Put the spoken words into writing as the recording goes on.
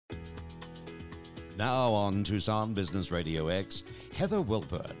Now on Tucson Business Radio X, Heather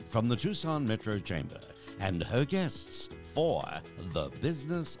Wilpert from the Tucson Metro Chamber and her guests for The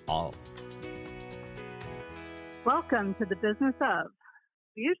Business Of. Welcome to The Business Of.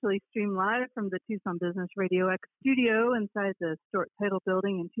 We usually stream live from the Tucson Business Radio X studio inside the Stewart Title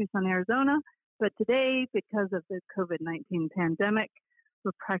Building in Tucson, Arizona. But today, because of the COVID-19 pandemic,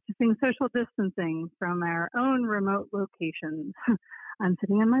 we're practicing social distancing from our own remote locations. I'm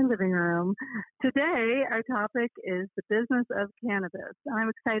sitting in my living room. Today, our topic is the business of cannabis. I'm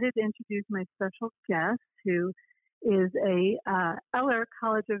excited to introduce my special guest, who is a Eller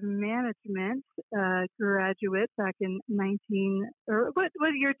College of Management graduate back in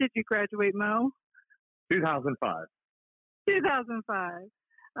what year did you graduate, Mo? 2005. 2005.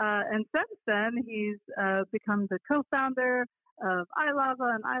 And since then, he's become the co-founder of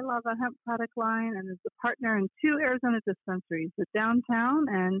iLava and iLava Hemp product line, and is the partner in 2 Arizona dispensaries, the Downtown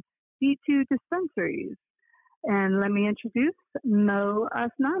and D2 dispensaries. And let me introduce Mo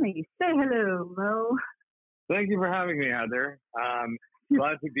Asnani. Say hello, Mo. Thank you for having me, Heather.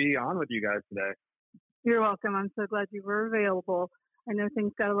 Glad to be on with you guys today. You're welcome. I'm so glad you were available. I know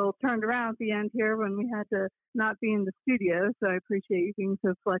things got a little turned around at the end here when we had to not be in the studio, so I appreciate you being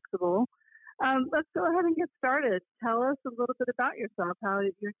so flexible. Let's go ahead and get started. Tell us a little bit about yourself, how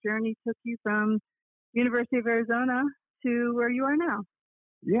your journey took you from University of Arizona to where you are now.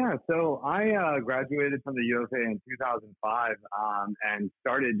 Yeah, so I graduated from the UFA in 2005 and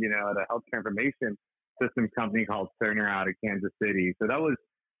started, at a healthcare information systems company called Cerner out of Kansas City. So that was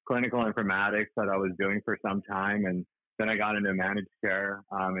clinical informatics that I was doing for some time, and then I got into managed care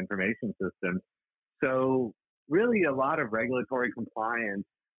information systems. So really a lot of regulatory compliance,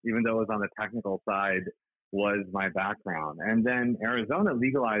 even though it was on the technical side, was my background. And then Arizona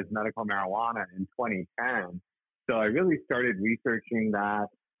legalized medical marijuana in 2010. So I really started researching that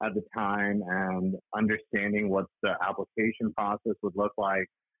at the time and understanding what the application process would look like,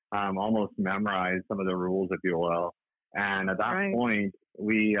 almost memorized some of the rules, if you will. And at that point,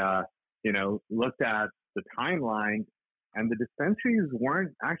 we, looked at the timeline, and the dispensaries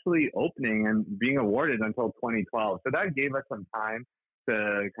weren't actually opening and being awarded until 2012. So that gave us some time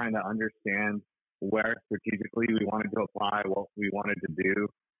to kind of understand where strategically we wanted to apply, what we wanted to do.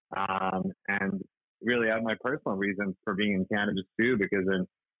 And really I had my personal reasons for being in cannabis too, because in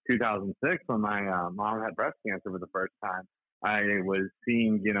 2006, when my mom had breast cancer for the first time, I was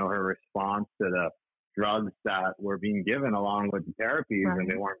seeing, her response to the drugs that were being given along with the therapies, and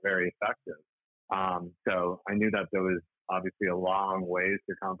they weren't very effective. So I knew that there was obviously a long ways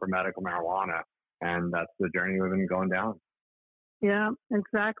to come for medical marijuana, and that's the journey we've been going down. Yeah,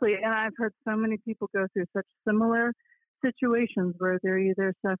 exactly. And I've heard so many people go through such similar situations where they're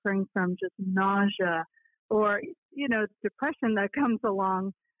either suffering from just nausea or, depression that comes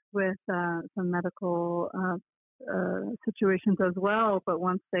along with some medical situations as well. But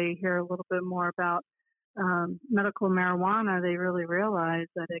once they hear a little bit more about medical marijuana, they really realize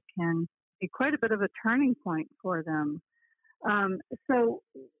that it can be quite a bit of a turning point for them. So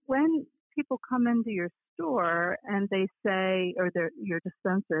when people come into your store and they say, or your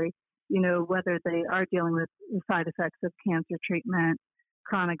dispensary, whether they are dealing with the side effects of cancer treatment,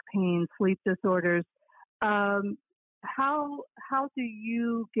 chronic pain, sleep disorders, how do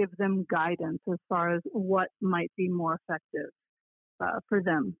you give them guidance as far as what might be more effective for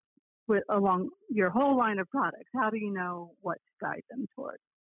them along your whole line of products? How do you know what to guide them towards?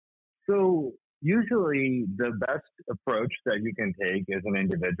 So usually the best approach that you can take is an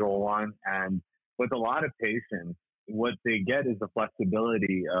individual one. And with a lot of patients, what they get is the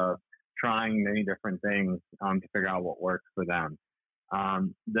flexibility of trying many different things to figure out what works for them.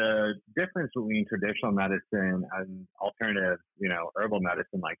 The difference between traditional medicine and alternative, herbal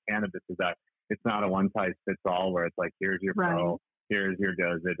medicine like cannabis is that it's not a one-size-fits-all where it's like, here's your pill, here's your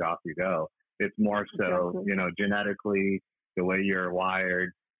dosage, off you go. It's more so, genetically, the way you're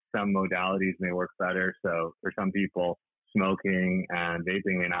wired. Some modalities may work better. So for some people, smoking and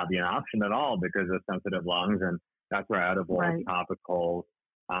vaping may not be an option at all because of sensitive lungs, and that's where edibles, topicals,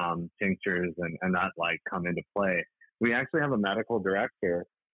 tinctures, and that come into play. We actually have a medical director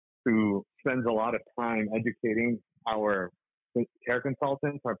who spends a lot of time educating our care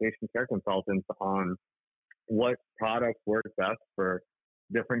consultants, our patient care consultants, on what products work best for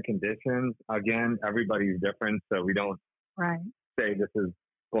different conditions. Again, everybody's different, so we don't say this is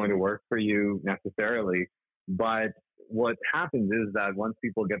going to work for you necessarily. But what happens is that once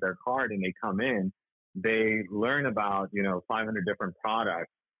people get their card and they come in, they learn about, 500 different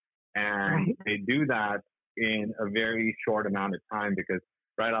products, and they do that in a very short amount of time, because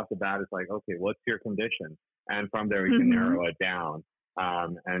right off the bat, it's like, okay, what's your condition? And from there, we can narrow it down.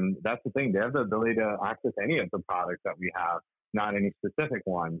 And that's the thing. They have the ability to access any of the products that we have, not any specific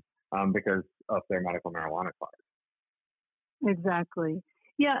ones, because of their medical marijuana card. Exactly.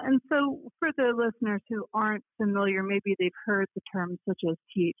 Yeah, and so for the listeners who aren't familiar, maybe they've heard the terms such as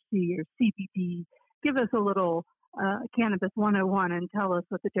THC or CBD. Give us a little Cannabis 101 and tell us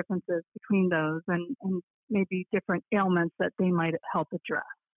what the difference is between those and maybe different ailments that they might help address.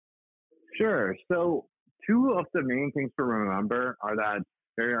 Sure. So two of the main things to remember are that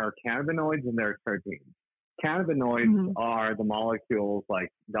there are cannabinoids and there are terpenes. Cannabinoids are the molecules like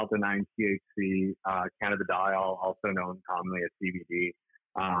delta-9 THC, cannabidiol, also known commonly as CBD,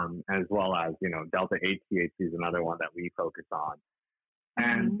 as well as, delta-8 THC is another one that we focus on.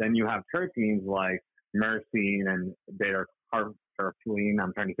 And then you have terpenes like myrcene and beta-carotene.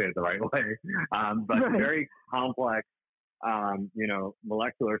 I'm trying to say it the right way, but very complex,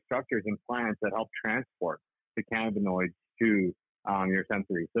 molecular structures in plants that help transport the cannabinoids to your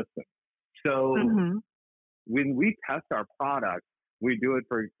sensory system. So when we test our product, we do it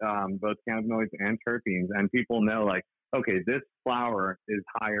for both cannabinoids and terpenes, and people know, like, okay, this flower is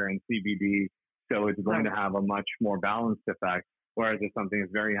higher in CBD, so it's going to have a much more balanced effect. Whereas if something is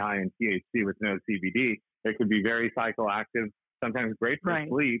very high in THC with no CBD, it could be very psychoactive, sometimes great for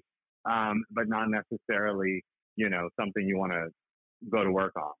sleep, but not necessarily, something you want to go to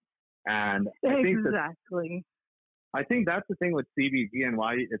work on. And I think that's the thing with CBD and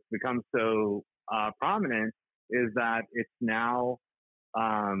why it's become so prominent is that it's now,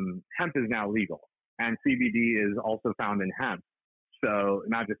 hemp is now legal, and CBD is also found in hemp. So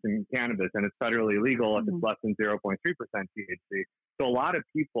not just in cannabis, and it's federally legal if it's less than 0.3% THC. So a lot of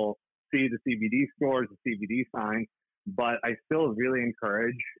people see the CBD stores, the CBD signs, but I still really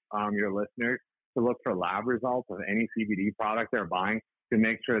encourage your listeners to look for lab results of any CBD product they're buying to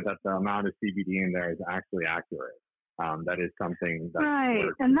make sure that the amount of CBD in there is actually accurate. That is something that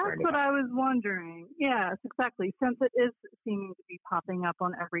and that's what I was wondering. Yes, exactly. Since it is seeming to be popping up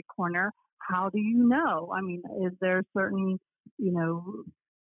on every corner, how do you know? I mean, is there certain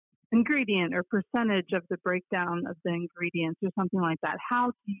ingredient or percentage of the breakdown of the ingredients or something like that?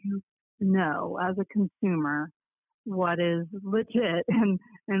 How do you know as a consumer what is legit and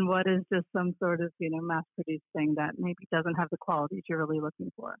what is just some sort of, mass-produced thing that maybe doesn't have the qualities you're really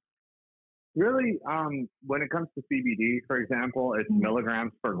looking for? Really, when it comes to CBD, for example, it's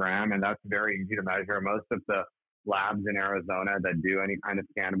milligrams per gram, and that's very easy to measure. Most of the labs in Arizona that do any kind of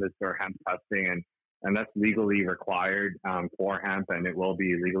cannabis or hemp testing, and that's legally required for hemp, and it will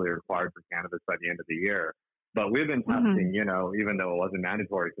be legally required for cannabis by the end of the year. But we've been testing, even though it wasn't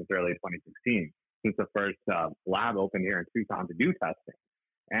mandatory since early 2016, since the first lab opened here in Tucson to do testing.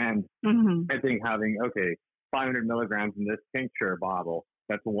 And I think having, 500 milligrams in this tincture bottle,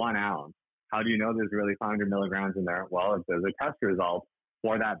 that's 1 ounce. How do you know there's really 500 milligrams in there? Well, if there's a test result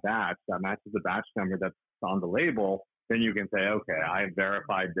for that batch that matches the batch number that's on the label, then you can say, okay, I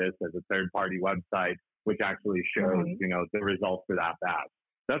verified this as a third-party website, which actually shows, the results for that batch.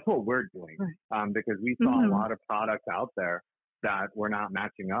 That's what we're doing because we saw a lot of products out there that were not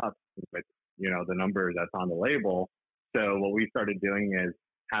matching up with, the number that's on the label. So what we started doing is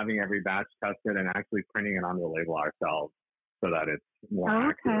having every batch tested and actually printing it on the label ourselves so that it's more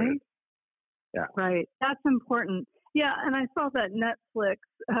accurate. Yeah. Right. That's important. Yeah, and I saw that Netflix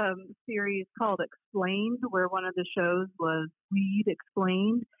series called Explained, where one of the shows was Weed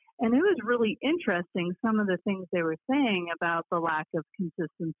Explained. And it was really interesting, some of the things they were saying about the lack of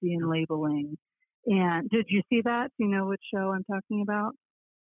consistency in labeling. And did you see that? Do you know which show I'm talking about?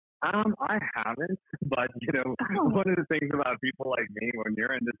 I haven't, but, one of the things about people like me, when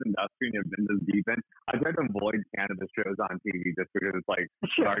you're in this industry and you've been this deep in, I try to avoid cannabis shows on TV just because it's like,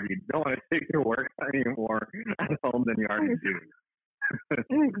 sorry, you don't want to take your work anymore at home than you already do.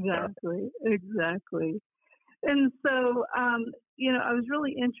 Exactly. And so, I was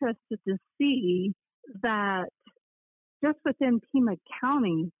really interested to see that just within Pima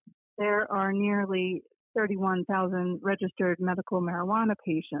County, there are nearly 31,000 registered medical marijuana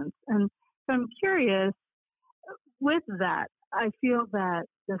patients. And so I'm curious, with that, I feel that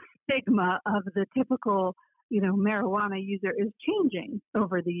the stigma of the typical, marijuana user is changing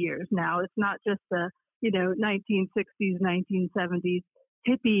over the years now. It's not just the, 1960s, 1970s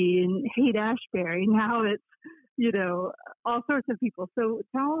hippie and Haight-Ashbury. Now it's, all sorts of people. So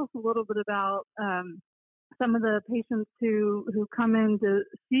tell us a little bit about some of the patients who come in to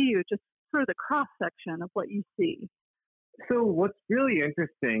see you, just for the cross section of what you see. So what's really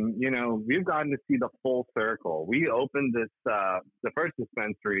interesting, we've gotten to see the full circle. We opened this, the first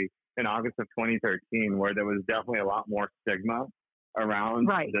dispensary in August of 2013, where there was definitely a lot more stigma around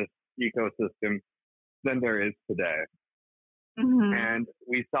this ecosystem than there is today. And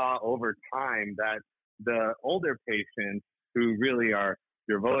we saw over time that the older patients who really are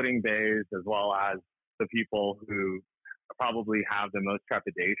your voting base, as well as the people who probably have the most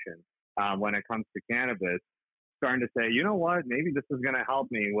trepidation when it comes to cannabis, starting to say, you know what, maybe this is going to help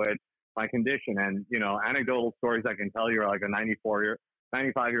me with my condition. And, you know, anecdotal stories I can tell you are like a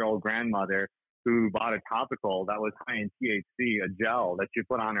 95-year-old grandmother who bought a topical that was high in THC, a gel that she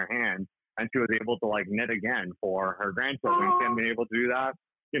put on her hand, and she was able to like knit again for her grandchildren. She hadn't been able to do that,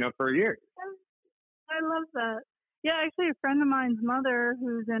 you know, for years. I love that. Yeah, actually, a friend of mine's mother,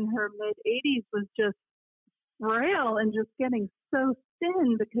 who's in her mid-80s, was just frail and just getting so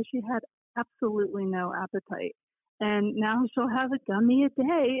thin because she had absolutely no appetite. And now she'll have a gummy a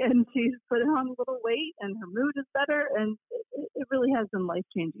day, and she's put on a little weight, and her mood is better, and it really has been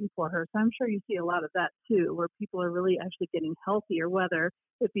life-changing for her. So I'm sure you see a lot of that, too, where people are really actually getting healthier, whether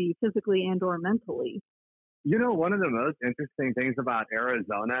it be physically and or mentally. You know, one of the most interesting things about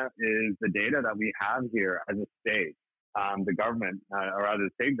Arizona is the data that we have here as a state. The government, or rather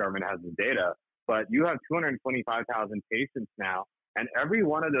the state government has the data, but you have 225,000 patients now. And every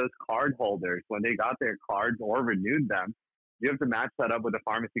one of those card holders, when they got their cards or renewed them, you have to match that up with a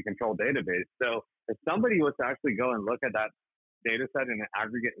pharmacy control database. So if somebody was to actually go and look at that data set in an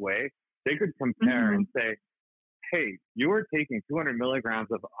aggregate way, they could compare and say, hey, you were taking 200 milligrams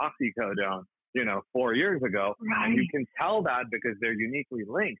of oxycodone, you know, 4 years ago. Right. And you can tell that because they're uniquely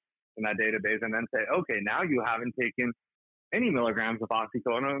linked in that database, and then say, okay, now you haven't taken any milligrams of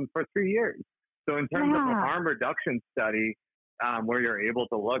oxycodone for 3 years. So in terms of a harm reduction study, where you're able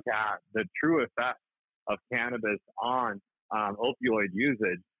to look at the true effect of cannabis on opioid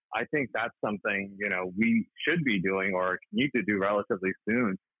usage, I think that's something, you know, we should be doing or need to do relatively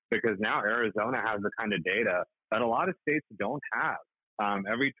soon, because now Arizona has the kind of data that a lot of states don't have.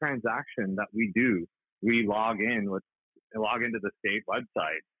 Every transaction that we do, we log into the state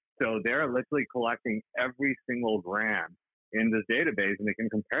website. So they're literally collecting every single gram in this database, and they can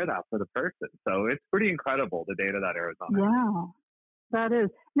compare that for the person. So it's pretty incredible, the data that Arizona has. Yeah, that is.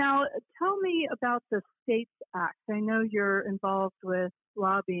 Now, tell me about the STATES Act. I know you're involved with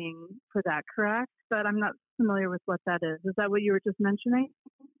lobbying for that, correct? But I'm not familiar with what that is. Is that what you were just mentioning?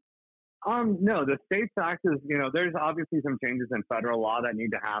 No, the STATES Act is, you know, there's obviously some changes in federal law that need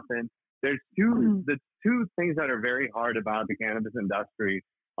to happen. There's the two things that are very hard about the cannabis industry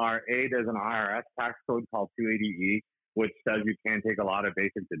are, A, there's an IRS tax code called 280E, which says you can't take a lot of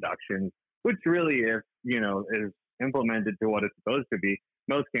basic deductions, which really, if, you know, is implemented to what it's supposed to be,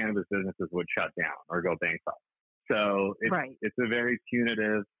 most cannabis businesses would shut down or go bankrupt. So it's a very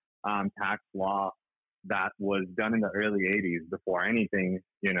punitive tax law that was done in the early 80s before anything,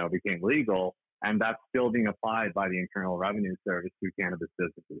 you know, became legal. And that's still being applied by the Internal Revenue Service to cannabis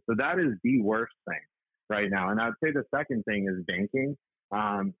businesses. So that is the worst thing right now. And I'd say the second thing is banking.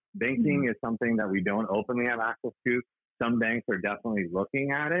 Banking is something that we don't openly have access to. Some banks are definitely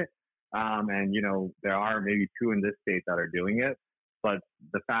looking at it. And, you know, there are maybe 2 in this state that are doing it. But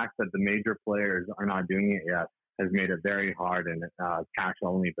the fact that the major players are not doing it yet has made it very hard in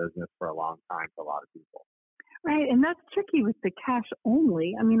cash-only business for a long time for a lot of people. Right, and that's tricky with the cash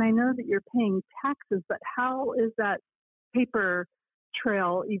only. I mean, I know that you're paying taxes, but how is that paper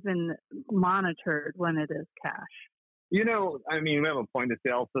trail even monitored when it is cash? You know, I mean, we have a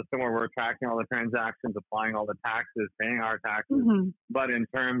point-of-sale system where we're tracking all the transactions, applying all the taxes, paying our taxes. But in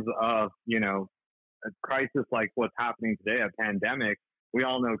terms of, you know, a crisis like what's happening today, a pandemic, we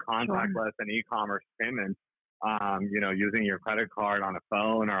all know contactless and e-commerce payments, you know, using your credit card on a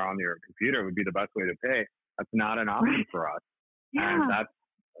phone or on your computer would be the best way to pay. That's not an option for us. And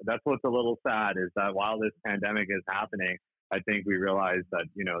that's what's a little sad, is that while this pandemic is happening, I think we realize that,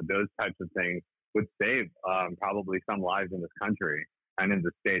 you know, those types of things would save probably some lives in this country and in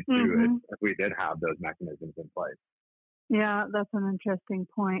the state too, if we did have those mechanisms in place. Yeah, that's an interesting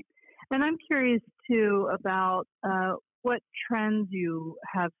point. And I'm curious too about what trends you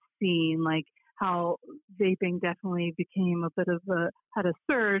have seen, like how vaping definitely became a bit of had a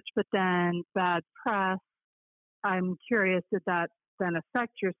surge, but then bad press. I'm curious, did that then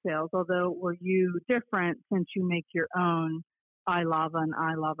affect your sales? Although, were you different since you make your own iLava and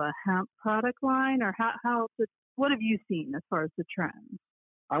iLava hemp product line, or what have you seen as far as the trends?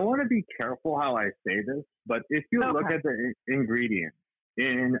 I want to be careful how I say this, but if you look at the ingredients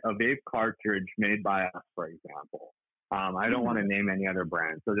in a vape cartridge made by us, for example, I don't want to name any other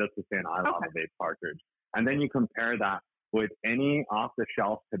brand, so just to say an iLava vape cartridge, and then you compare that with any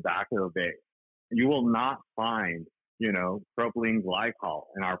off-the-shelf tobacco vape, you will not find, you know, propylene glycol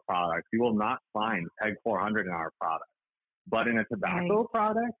in our products. You will not find PEG 400 in our product. But in a tobacco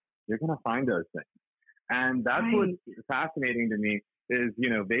product, you're going to find those things. And that's Right. what's fascinating to me is,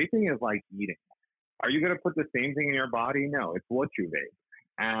 vaping is like eating. Are you going to put the same thing in your body? No, it's what you vape.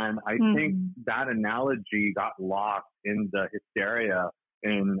 And I think Mm-hmm. that analogy got lost in the hysteria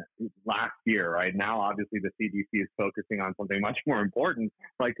in last year, right? Now, obviously, the CDC is focusing on something much more important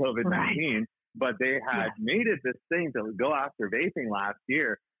like COVID 19, Right. but they had made it this thing to go after vaping last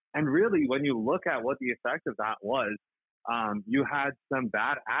year. And really, when you look at what the effect of that was, you had some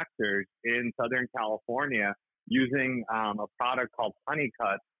bad actors in Southern California using a product called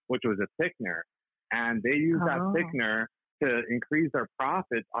Honeycut, which was a thickener. And they used that Oh. thickener to increase their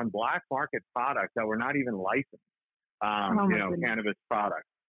profits on black market products that were not even licensed, Oh my goodness. cannabis products.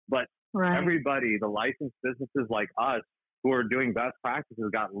 But Right. everybody, the licensed businesses like us who are doing best practices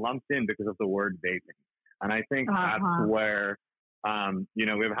got lumped in because of the word vaping. And I think that's where,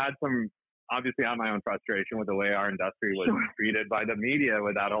 we've had some, obviously I have my own frustration with the way our industry was treated by the media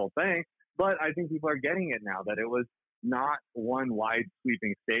with that whole thing. But I think people are getting it now that it was not one wide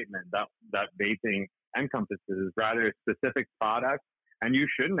sweeping statement that vaping encompasses, rather specific products. And you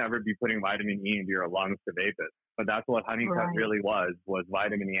should never be putting vitamin E into your lungs to vape it. But that's what Honeycut really was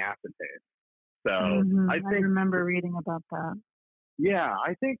vitamin E acetate. So I remember reading about that. Yeah,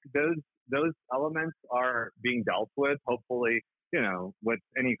 I think those elements are being dealt with, hopefully, with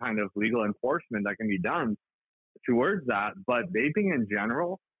any kind of legal enforcement that can be done towards that. But vaping in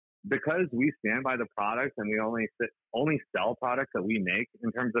general, because we stand by the products and we only sell products that we make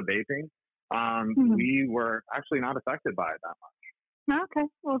in terms of vaping, we were actually not affected by it that much. Okay,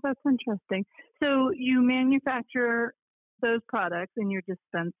 well, that's interesting. So you manufacture those products in your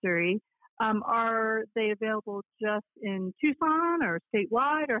dispensary. Are they available just in Tucson or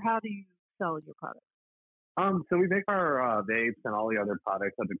statewide, or how do you sell your products? So we make our vapes and all the other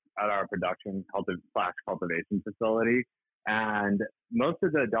products at our production cultivation facility. And most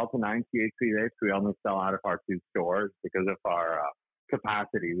of the Delta 9 THC vapes we only sell out of our 2 stores because of our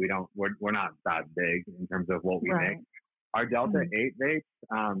capacity. We're not that big in terms of what we make. Our Delta 8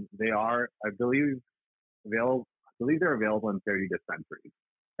 vapes, they are, I believe they're available in 30 dispensaries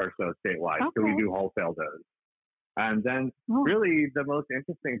or so statewide. So we do wholesale those. And then really the most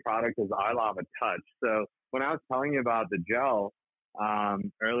interesting product is iLava Touch. So when I was telling you about the gel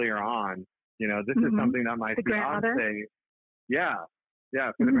earlier on, this is something that my fiance,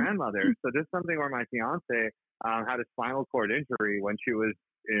 for the grandmother. So this is something where my fiance had a spinal cord injury when she was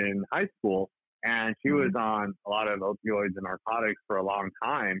in high school, and she was on a lot of opioids and narcotics for a long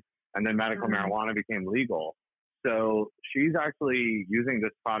time, and then medical marijuana became legal. So she's actually using this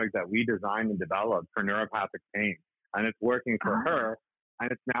product that we designed and developed for neuropathic pain, and it's working for her.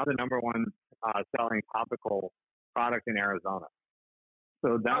 And it's now the #1 selling topical product in Arizona.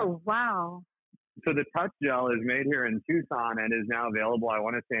 So So the Touch Gel is made here in Tucson and is now available, I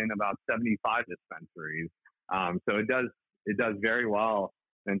want to say, in about 75 dispensaries. So it does very well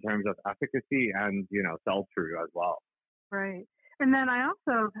in terms of efficacy and, sell-through as well. Right. And then I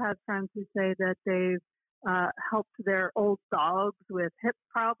also have had friends who say that they've helped their old dogs with hip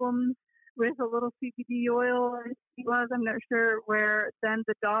problems with a little CBD oil, I'm not sure, where then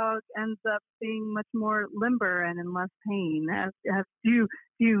the dog ends up being much more limber and in less pain.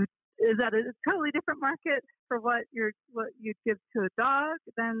 Is that a totally different market for what you'd give to a dog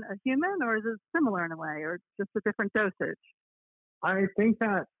than a human, or is it similar in a way, or just a different dosage? I think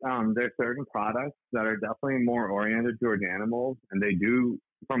that there's certain products that are definitely more oriented towards animals, and they do,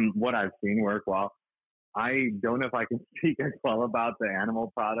 from what I've seen, work well. I don't know if I can speak as well about the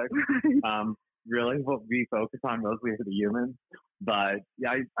animal products. Really, what we focus on mostly for the humans. But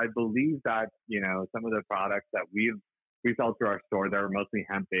yeah, I believe that, some of the products that we sell through our store, they're mostly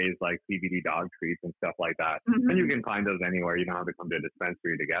hemp-based, like CBD dog treats and stuff like that. And you can find those anywhere. You don't have to come to a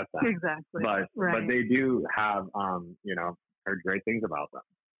dispensary to get them. Exactly. But they do have, heard great things about them.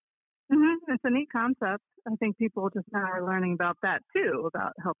 It's a neat concept. I think people just now are learning about that too,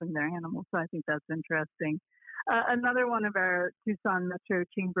 about helping their animals. So I think that's interesting. Another one of our Tucson Metro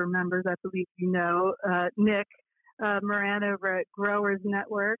Chamber members, I believe Nick Moran over at Growers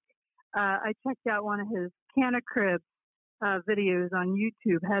Network. I checked out one of his Canna Crib videos on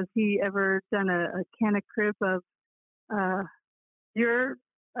YouTube. Has he ever done a Canna Crib of your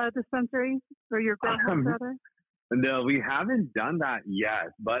dispensary or your grow house, rather? No, we haven't done that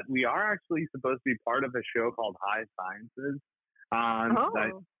yet, but we are actually supposed to be part of a show called High Sciences.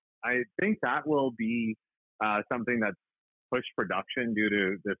 I think that will be something that's pushed production due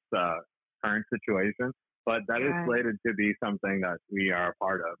to this current situation, but that is slated to be something that we are a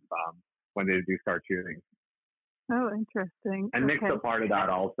part of when they do start shooting. Oh, interesting. And Nick's a part of that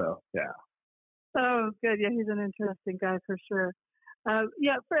also, yeah. Oh, good. Yeah, he's an interesting guy for sure.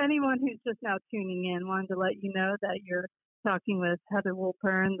 Yeah, for anyone who's just now tuning in, wanted to let you know that you're talking with Heather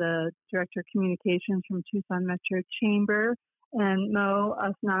Woolpern, the Director of Communications from Tucson Metro Chamber, and Mo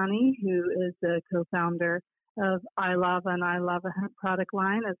Asnani, who is the co-founder of iLava and iLava Hemp product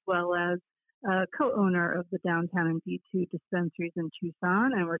line, as well as co-owner of the Downtown and D2 dispensaries in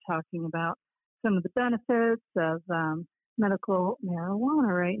Tucson. And we're talking about some of the benefits of medical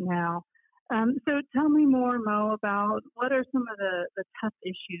marijuana right now. So tell me more, Mo, about what are some of the tough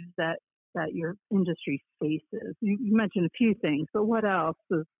issues that your industry faces? You mentioned a few things, but what else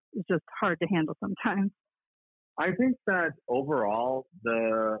is just hard to handle sometimes? I think that overall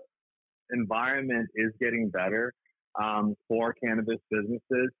the environment is getting better for cannabis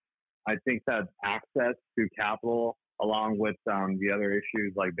businesses. I think that access to capital, along with the other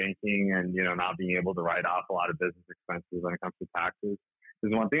issues like banking and not being able to write off a lot of business expenses when it comes to taxes,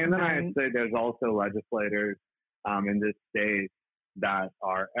 is one thing. And then I'd say there's also legislators in this state that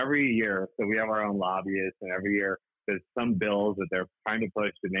are every year. So we have our own lobbyists, and every year there's some bills that they're trying to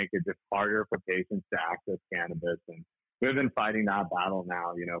push to make it just harder for patients to access cannabis. And we've been fighting that battle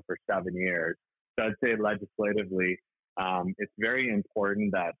now, for 7 years. So I'd say legislatively, it's very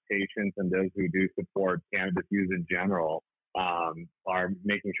important that patients and those who do support cannabis use in general are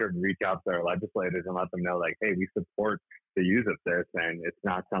making sure to reach out to their legislators and let them know, like, hey, we support the use of this, and it's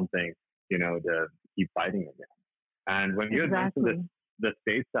not something, to keep fighting against. And when you had mentioned the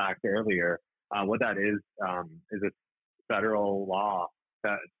STATES Act earlier, what that is a federal law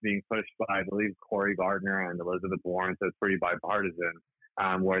that's being pushed by, I believe, Cory Gardner and Elizabeth Warren, so it's pretty bipartisan,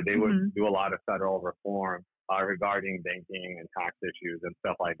 where they would do a lot of federal reform regarding banking and tax issues and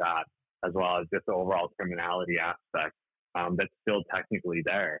stuff like that, as well as just the overall criminality aspect that's still technically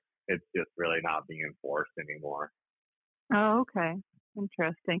there. It's just really not being enforced anymore. Oh, okay.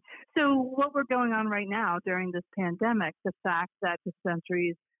 Interesting. So what we're going on right now during this pandemic, the fact that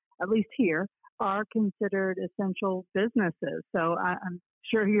dispensaries, at least here, are considered essential businesses. So I'm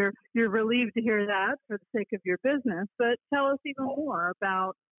sure you're relieved to hear that for the sake of your business, but tell us even more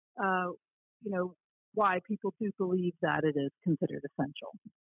about, why people do believe that it is considered essential.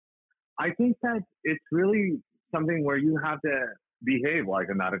 I think that it's really something where you have to behave like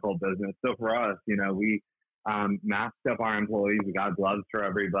a medical business. So for us, we masked up our employees. We got gloves for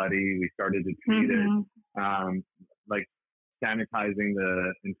everybody. We started to treat it like sanitizing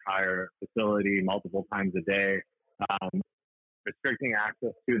the entire facility multiple times a day, restricting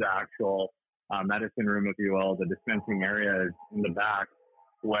access to the actual medicine room, if you will. The dispensing area is in the back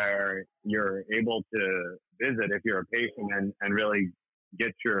where you're able to visit if you're a patient and really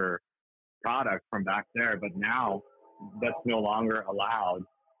get your product from back there. But now that's no longer allowed.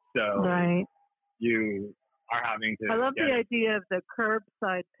 So you are having to. I love the idea of the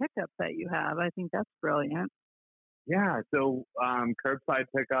curbside pickup that you have. I think that's brilliant. Yeah. So curbside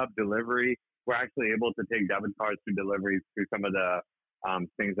pickup, delivery. We're actually able to take debit cards through deliveries through some of the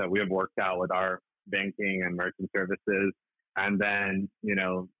things that we have worked out with our banking and merchant services. And then,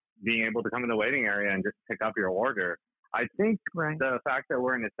 being able to come in the waiting area and just pick up your order. I think the fact that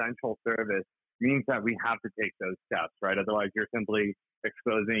we're an essential service means that we have to take those steps, right? Otherwise, you're simply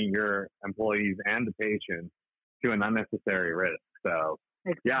exposing your employees and the patients to an unnecessary risk. So,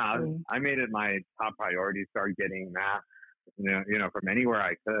 yeah, I made it my top priority to start getting masks, from anywhere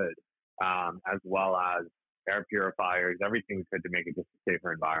I could, as well as air purifiers, everything we could to make it just a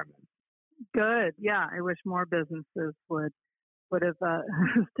safer environment. Good. Yeah, I wish more businesses would have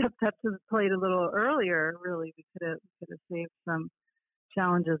stepped up to the plate a little earlier. Really, we could have saved some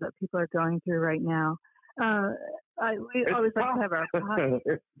challenges that people are going through right now. We always like to have our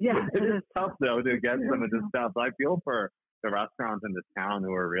it is tough though to get some of this stuff. I feel for the restaurants in this town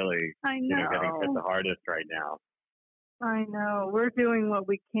who are really getting hit the hardest right now. I know. We're doing what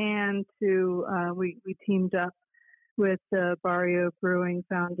we can to. We teamed up with the Barrio Brewing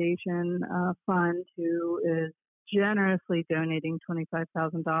Foundation Fund, who is generously donating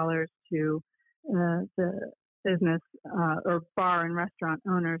 $25,000 to the business or bar and restaurant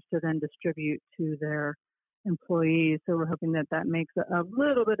owners to then distribute to their employees. So we're hoping that makes a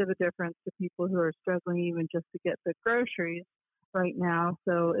little bit of a difference to people who are struggling even just to get the groceries right now.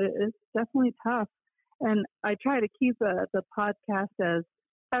 So it's definitely tough. And I try to keep the podcast as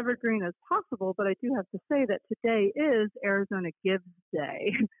evergreen as possible, but I do have to say that today is Arizona Gives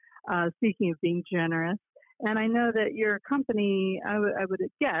Day, speaking of being generous. And I know that your company, I would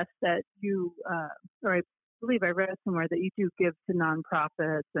guess that you, or I believe I read somewhere that you do give to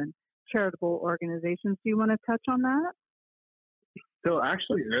nonprofits and charitable organizations. Do you want to touch on that? So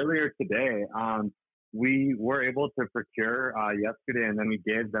actually earlier today, we were able to procure yesterday, and then we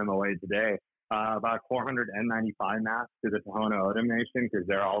gave them away today, about 400 N95 masks to the Tohono O'odham Nation because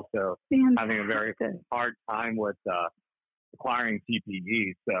they're also having a very hard time with acquiring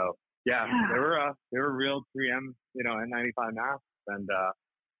PPE. So yeah, they were real 3M, N95 masks, and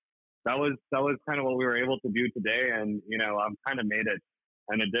that was kind of what we were able to do today. And I'm kind of made it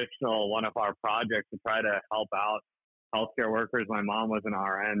an additional one of our projects to try to help out healthcare workers. My mom was an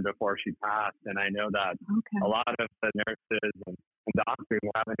RN before she passed, and I know that a lot of the nurses and doctors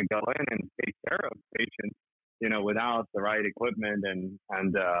were having to go in and take care of patients, without the right equipment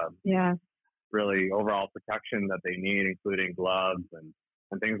and really overall protection that they need, including gloves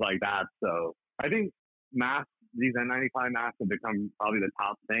and things like that. So I think masks, these N95 masks have become probably the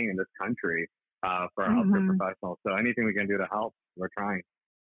top thing in this country for healthcare professionals. So anything we can do to help, we're trying.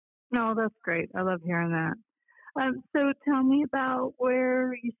 No, that's great. I love hearing that. So tell me about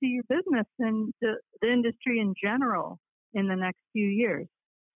where you see your business and the industry in general in the next few years.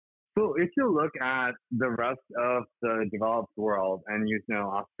 So if you look at the rest of the developed world and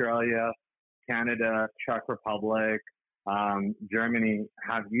Australia, Canada, Czech Republic, Germany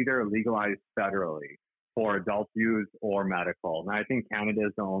have either legalized federally for adult use or medical. And I think Canada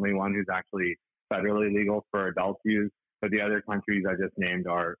is the only one who's actually federally legal for adult use, but the other countries I just named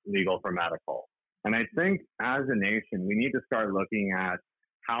are legal for medical. And I think as a nation, we need to start looking at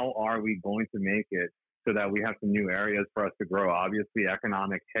how are we going to make it so that we have some new areas for us to grow. Obviously,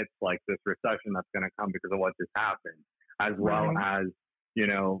 economic hits like this recession that's going to come because of what just happened, as well as,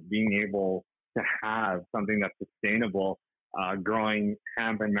 being able to have something that's sustainable. Growing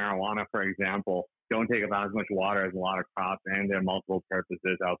hemp and marijuana, for example, don't take up as much water as a lot of crops, and there are multiple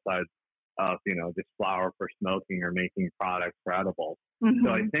purposes outside of, just flower for smoking or making products for edibles.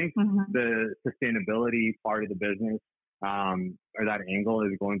 So I think the sustainability part of the business or that angle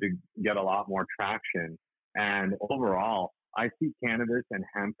is going to get a lot more traction. And overall, I see cannabis and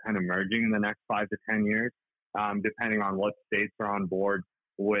hemp kind of merging in the next 5 to 10 years, depending on what states are on board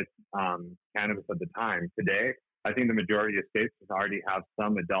with cannabis at the time. Today, I think the majority of states already have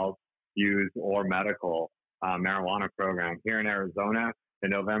some adult use or medical marijuana program. Here in Arizona, in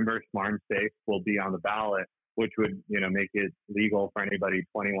November, Smart and Safe will be on the ballot, which would, make it legal for anybody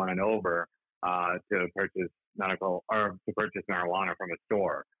 21 and over to purchase medical or to purchase marijuana from a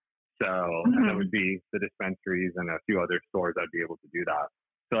store. So and that would be the dispensaries and a few other stores that'd be able to do that.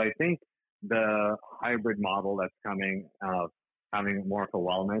 So I think the hybrid model that's coming of having more of a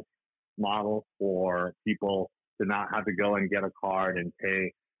wellness model for people to not have to go and get a card and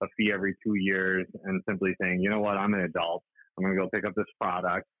pay a fee every 2 years and simply saying, you know what, I'm an adult. I'm going to go pick up this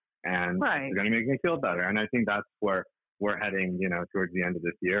product and it's going to make me feel better. And I think that's where we're heading, towards the end of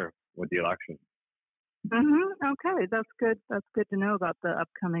this year with the election. Okay, that's good. That's good to know about the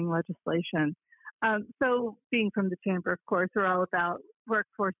upcoming legislation. So being from the Chamber, of course, we're all about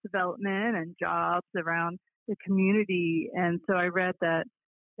workforce development and jobs around the community. And so I read that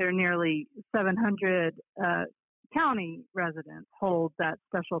there are nearly 700 county residents hold that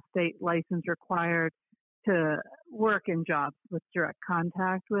special state license required to work in jobs with direct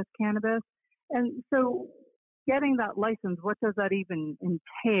contact with cannabis. And so getting that license, what does that even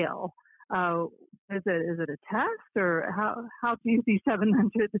entail? Is it a test, or how do you see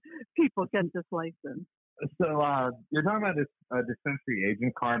 700 people get this license? So you're talking about this dispensary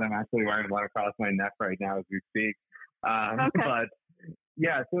agent card. I'm actually wearing one across my neck right now as we speak. But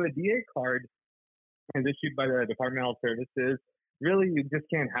yeah, so a DA card is issued by the Department of Health Services. Really, you just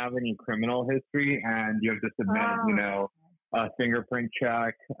can't have any criminal history, and you have to submit, a fingerprint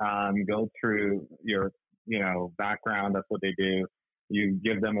check, go through your, background. That's what they do. You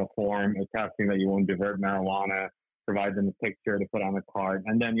give them a form attesting that you won't divert marijuana, provide them a picture to put on the card,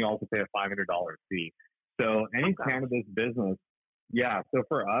 and then you also pay a $500 fee. So any cannabis business, so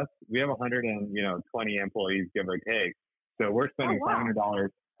for us, we have 120 employees, give or take. So we're spending $500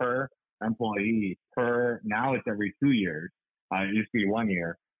 per employee now it's every 2 years. It used to be 1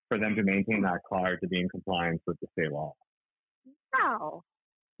 year for them to maintain that card to be in compliance with the state law. Wow,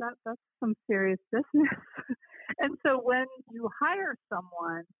 that's some serious business. And so when you hire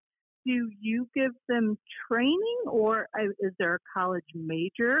someone, do you give them training, or is there a college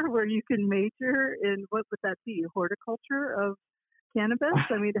major where you can major in, what would that be, horticulture of cannabis?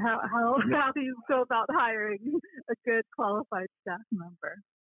 I mean, how do you go about hiring a good qualified staff member?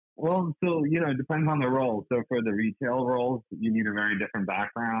 Well, so, it depends on the role. So for the retail roles, you need a very different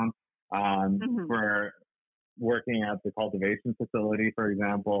background. For working at the cultivation facility, for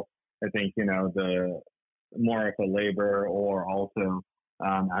example, I think, the more of a labor or also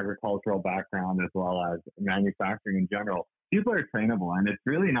agricultural background as well as manufacturing in general. People are trainable, and it's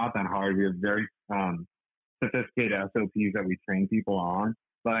really not that hard. We have very sophisticated SOPs that we train people on.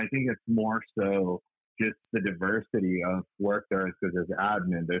 but I think it's more so just the diversity of work there is because there's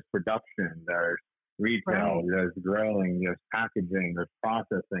admin, there's production, there's retail, Right. there's grilling, there's packaging, there's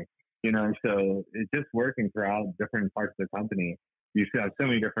processing, so it's just working throughout different parts of the company. You should have so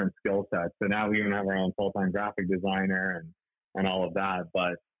many different skill sets. So now we even have our own full-time graphic designer and all of that.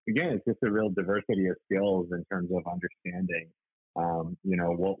 But again, it's just a real diversity of skills in terms of understanding,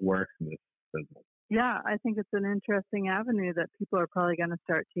 what works in this business. Yeah, I think it's an interesting avenue that people are probably going to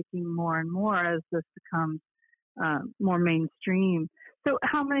start taking more and more as this becomes more mainstream. So,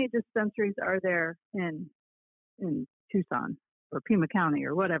 how many dispensaries are there in Tucson or Pima County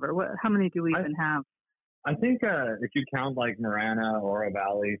or whatever? How many do we even have? I think if you count like Marana, Oro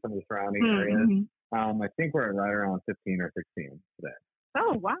Valley, some of the surrounding areas, I think we're right around 15 or 16 today.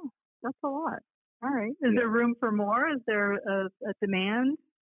 Oh, wow. That's a lot. All right. Is there room for more? Is there a demand?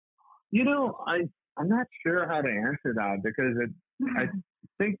 I'm not sure how to answer that because I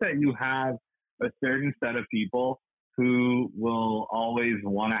think that you have a certain set of people who will always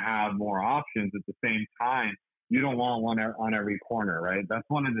want to have more options. At the same time, you don't want one on every corner, right? That's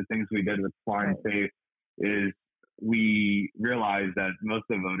one of the things we did with Smart and Safe is we realized that most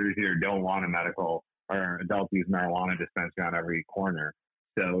of the voters here don't want a medical or adult use marijuana dispensary on every corner.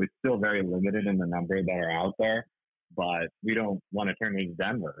 So it's still very limited in the number that are out there, but we don't want to turn it into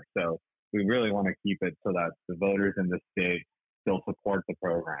Denver. So we really want to keep it so that the voters in the state still support the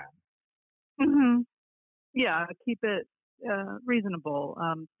program. Mm-hmm. Yeah, keep it reasonable.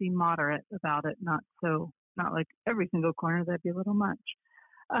 Be moderate about it. Not like every single corner. That'd be a little much.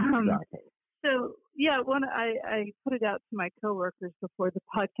 Exactly. So yeah, I put it out to my coworkers before the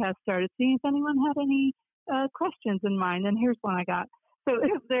podcast started, seeing if anyone had any questions in mind. And here's one I got. So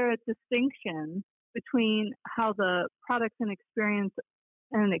is there a distinction between how the products and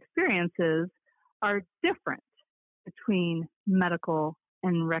experiences are different between medical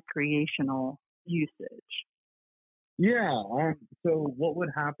and recreational usage? Yeah. So what would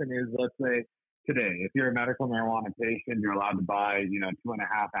happen is, let's say today, if you're a medical marijuana patient, you're allowed to buy,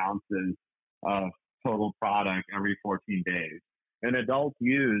 2.5 ounces of total product every 14 days. In adult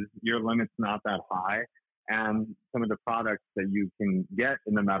use, your limit's not that high. And some of the products that you can get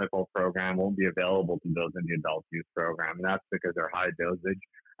in the medical program won't be available to those in the adult use program. And that's because they're high dosage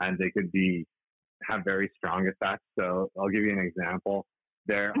and they could have very strong effects. So I'll give you an example.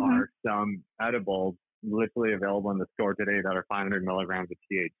 There are some edibles literally available in the store today that are 500 milligrams of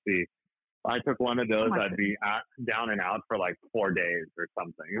THC. I took one of those, I'd be down and out for like 4 days or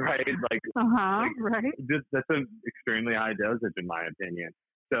something, right? Right. That's an extremely high dosage in my opinion.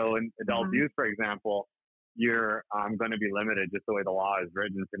 So in adult use, for example, you're going to be limited just the way the law is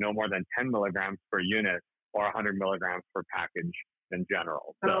written to no more than 10 milligrams per unit or 100 milligrams per package in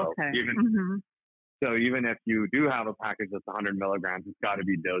general. So even if you do have a package that's 100 milligrams, it's got to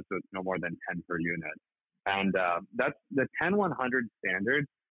be dosed so it's no more than 10 per unit. And that's the 10-100 standard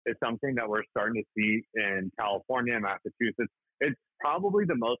is something that we're starting to see in California and Massachusetts. It's probably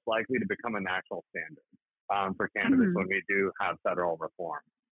the most likely to become a national standard for cannabis when we do have federal reform.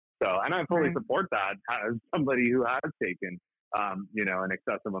 So, and I fully support that as somebody who has taken, an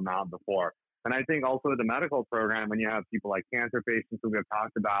excessive amount before. And I think also the medical program, when you have people like cancer patients who we've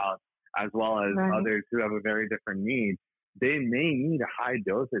talked about, as well as others who have a very different need, they may need a high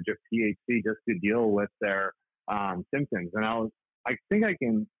dosage of THC just to deal with their symptoms. And I think I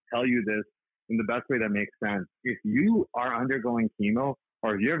can tell you this in the best way that makes sense. If you are undergoing chemo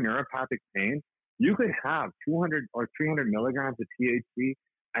or if you have neuropathic pain, you could have 200 or 300 milligrams of THC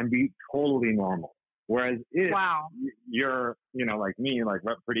and be totally normal. Whereas if you're, like me, like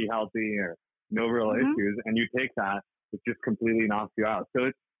pretty healthy or no real issues, and you take that, it just completely knocks you out.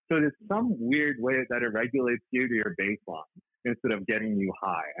 So there's some weird way that it regulates you to your baseline instead of getting you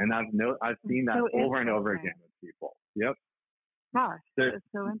high. And I've seen that over and over again with people. Yep. Gosh, that's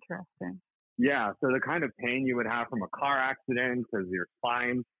so interesting. Yeah. So the kind of pain you would have from a car accident because your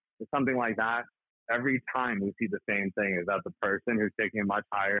spine or something like that, every time we see the same thing is that the person who's taking a much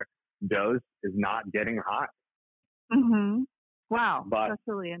higher dose is not getting high. Wow. That's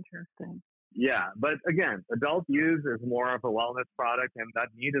really interesting. Yeah. But again, adult use is more of a wellness product and that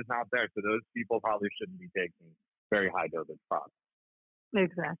need is not there. So those people probably shouldn't be taking very high dosage products.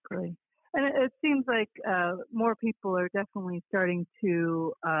 Exactly. And it seems like more people are definitely starting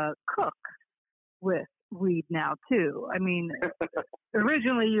to cook with weed now, too. I mean,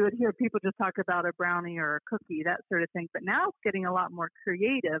 originally you would hear people just talk about a brownie or a cookie, that sort of thing. But now it's getting a lot more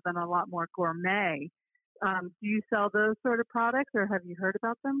creative and a lot more gourmet. Do you sell those sort of products or have you heard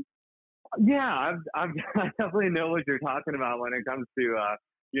about them? Yeah, I definitely know what you're talking about when it comes to,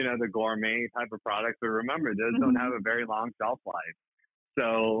 the gourmet type of products. But remember, those don't have a very long shelf life.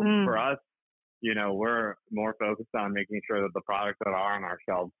 So for us, we're more focused on making sure that the products that are on our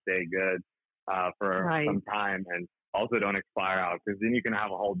shelves stay good for some time and also don't expire out, because then you can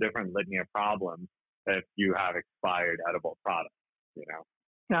have a whole different litany of problems if you have expired edible products,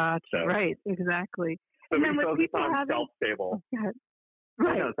 Gotcha. So, right, exactly. So and we focus on shelf-stable.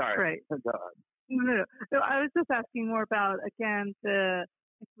 Right, no, sorry. Right. No, I was just asking more about, again,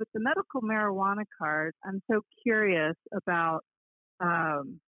 with the medical marijuana card, I'm so curious about,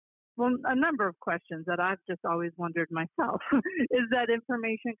 a number of questions that I've just always wondered myself. Is that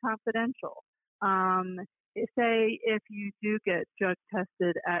information confidential? Say if you do get drug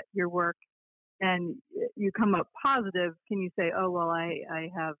tested at your work and you come up positive, can you say, oh, well, I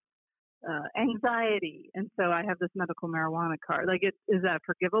have anxiety, and so I have this medical marijuana card? Like, is that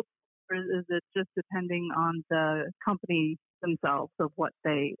forgivable, or is it just depending on the company themselves of what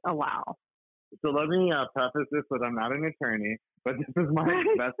they allow? So let me preface this with, I'm not an attorney, but this is my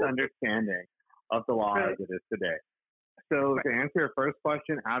best understanding of the law as it is today. So to answer your first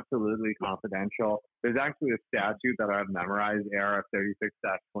question, absolutely confidential. There's actually a statute that I've memorized, ARF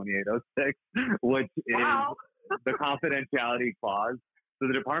 36-2806, which is the confidentiality clause. So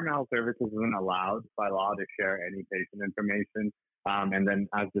the Department of Health Services isn't allowed by law to share any patient information. And then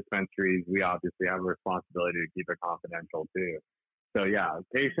as dispensaries, we obviously have a responsibility to keep it confidential too. So yeah,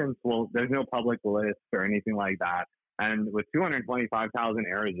 patients there's no public list or anything like that. And with 225,000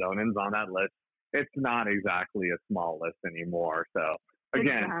 Arizonans on that list, it's not exactly a small list anymore. So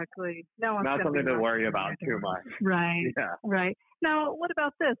again, not something to worry about too much. Right. Yeah. Right. Now, what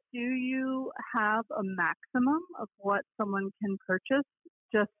about this? Do you have a maximum of what someone can purchase?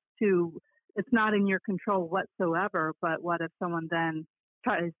 It's not in your control whatsoever, but what if someone then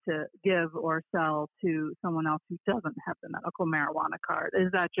tries to give or sell to someone else who doesn't have the medical marijuana card?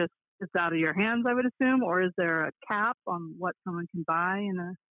 Is that just, it's out of your hands, I would assume, or is there a cap on what someone can buy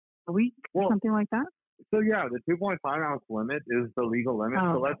in a week or something like that? So yeah, the 2.5 ounce limit is the legal limit.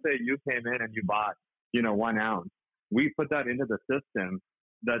 So let's say you came in and you bought, 1 ounce. We put that into the system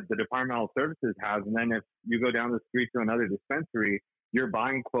that the Department of Health Services has. And then if you go down the street to another dispensary, your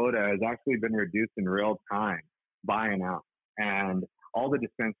buying quota has actually been reduced in real time by an ounce. And all the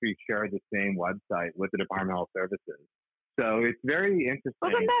dispensaries share the same website with the Department of Health Services. So it's very interesting.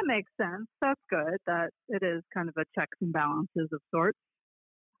 Well, then that makes sense. That's good that it is kind of a checks and balances of sorts.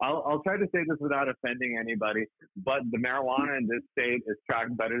 I'll try to say this without offending anybody, but the marijuana in this state is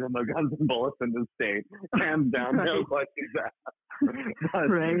tracked better than the guns and bullets in this state. Hands down, no questions asked.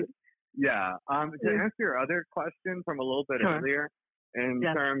 Right. Yeah. To answer your other question from a little bit earlier, in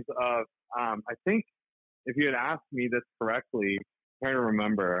terms of, I think if you had asked me this correctly, I'm trying to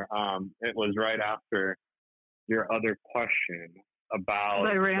remember, it was right after your other question about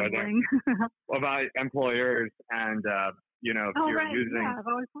about employers and if you're using. I've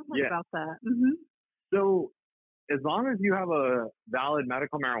always wondered about that. Mm-hmm. So as long as you have a valid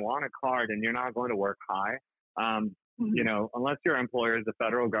medical marijuana card and you're not going to work high, unless your employer is the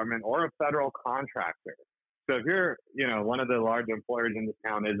federal government or a federal contractor. So if you're, one of the large employers in this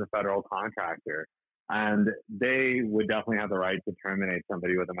town is a federal contractor, and they would definitely have the right to terminate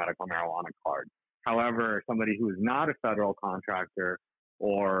somebody with a medical marijuana card. However, somebody who is not a federal contractor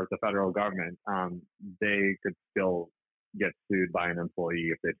or the federal government, they could still get sued by an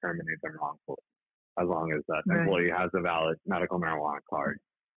employee if they terminate them wrongfully, as long as that employee has a valid medical marijuana card.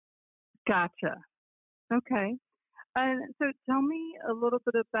 Gotcha. Okay. And so tell me a little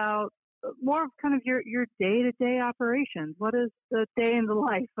bit about more of kind of your day-to-day operations. What is the day in the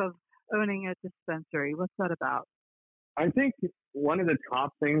life of owning a dispensary? What's that about? I think one of the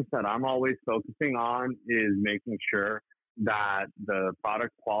top things that I'm always focusing on is making sure that the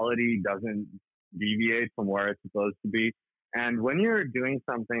product quality doesn't deviate from where it's supposed to be. And when you're doing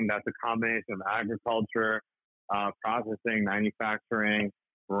something that's a combination of agriculture, processing, manufacturing,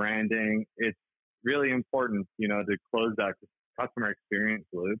 branding, it's really important, to close that customer experience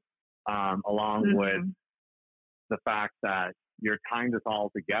loop, along with the fact that you're tying this all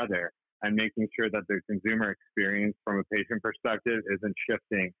together and making sure that the consumer experience from a patient perspective isn't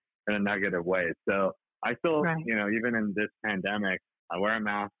shifting in a negative way. So I still, even in this pandemic, I wear a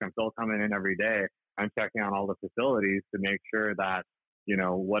mask. I'm still coming in every day. I'm checking on all the facilities to make sure that,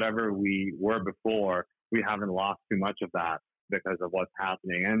 whatever we were before, we haven't lost too much of that because of what's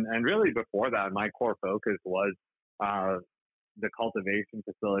happening. And really before that, my core focus was the cultivation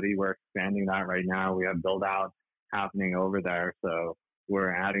facility. We're expanding that right now. We have build out happening over there. So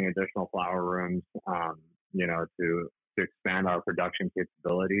we're adding additional flower rooms, to expand our production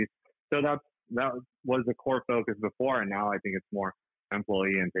capabilities. So that was the core focus before, and now I think it's more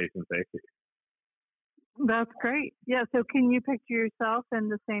employee and patient safety. That's great. Yeah. So can you picture yourself in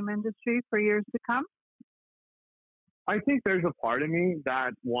the same industry for years to come? I think there's a part of me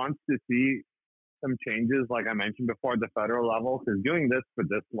that wants to see some changes, like I mentioned before, at the federal level, because doing this for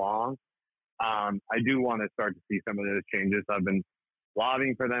this long, I do want to start to see some of those changes. I've been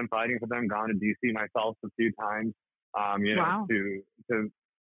lobbying for them, fighting for them, gone to DC myself a few times, Wow. to bring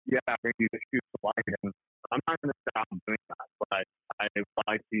these issues to light. And I'm not going to stop doing that, but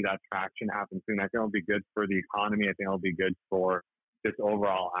I see that traction happen soon. I think it'll be good for the economy. I think it'll be good for just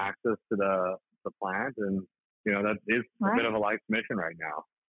overall access to the plant. And, that is a bit of a life's mission right now.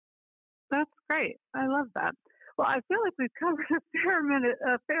 That's great. I love that. Well, I feel like we've covered a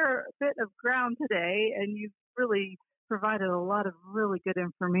fair bit of ground today, and you've really provided a lot of really good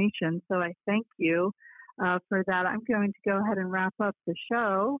information. So I thank you for that. I'm going to go ahead and wrap up the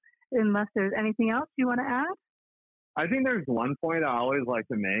show unless there's anything else you want to add. I think there's one point I always like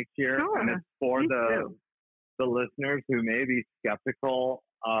to make here, and it's for the listeners who may be skeptical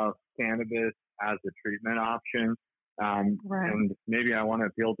of cannabis as a treatment option. And maybe I want to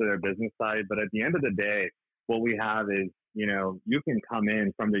appeal to their business side, but at the end of the day, what we have is, you can come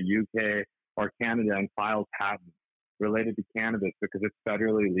in from the UK or Canada and file patents related to cannabis because it's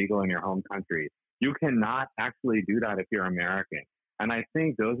federally legal in your home country. You cannot actually do that if you're American. And I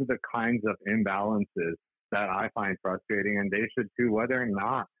think those are the kinds of imbalances that I find frustrating, and they should too, whether or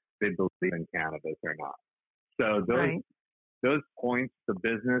not they believe in cannabis or not. So those points, the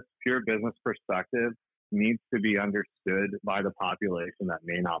pure business perspective, needs to be understood by the population that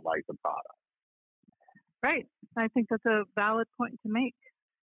may not like the product. Right. I think that's a valid point to make,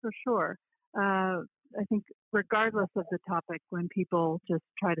 for sure. I think regardless of the topic, when people just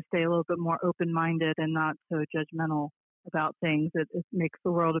try to stay a little bit more open-minded and not so judgmental about things, it makes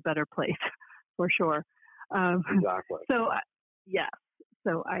the world a better place, for sure. Exactly. So, yes.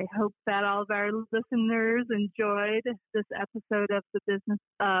 So I hope that all of our listeners enjoyed this episode of The Business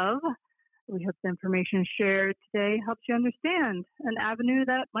Of. We hope the information shared today helps you understand an avenue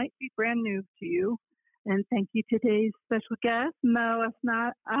that might be brand new to you. And thank you to today's special guest, Mo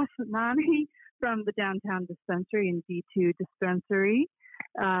Asnani from the Downtown Dispensary and D2 Dispensary.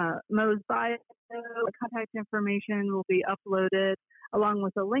 Mo's bio and contact information will be uploaded along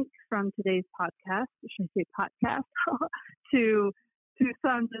with a link from today's podcast, to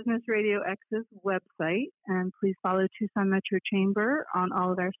Tucson Business Radio X's website. And please follow Tucson Metro Chamber on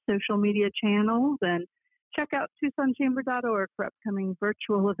all of our social media channels, and check out TucsonChamber.org for upcoming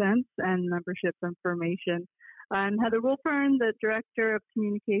virtual events and membership information. I'm Heather Wilpern, the Director of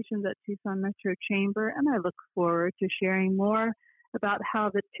Communications at Tucson Metro Chamber, and I look forward to sharing more about how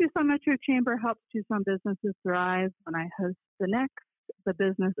the Tucson Metro Chamber helps Tucson businesses thrive when I host the next The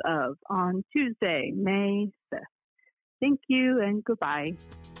Business Of on Tuesday, May 5th. Thank you and goodbye.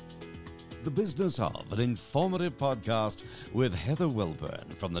 The Business Of, an informative podcast with Heather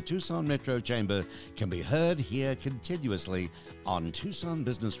Wilpern from the Tucson Metro Chamber, can be heard here continuously on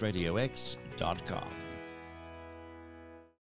TucsonBusinessRadioX.com.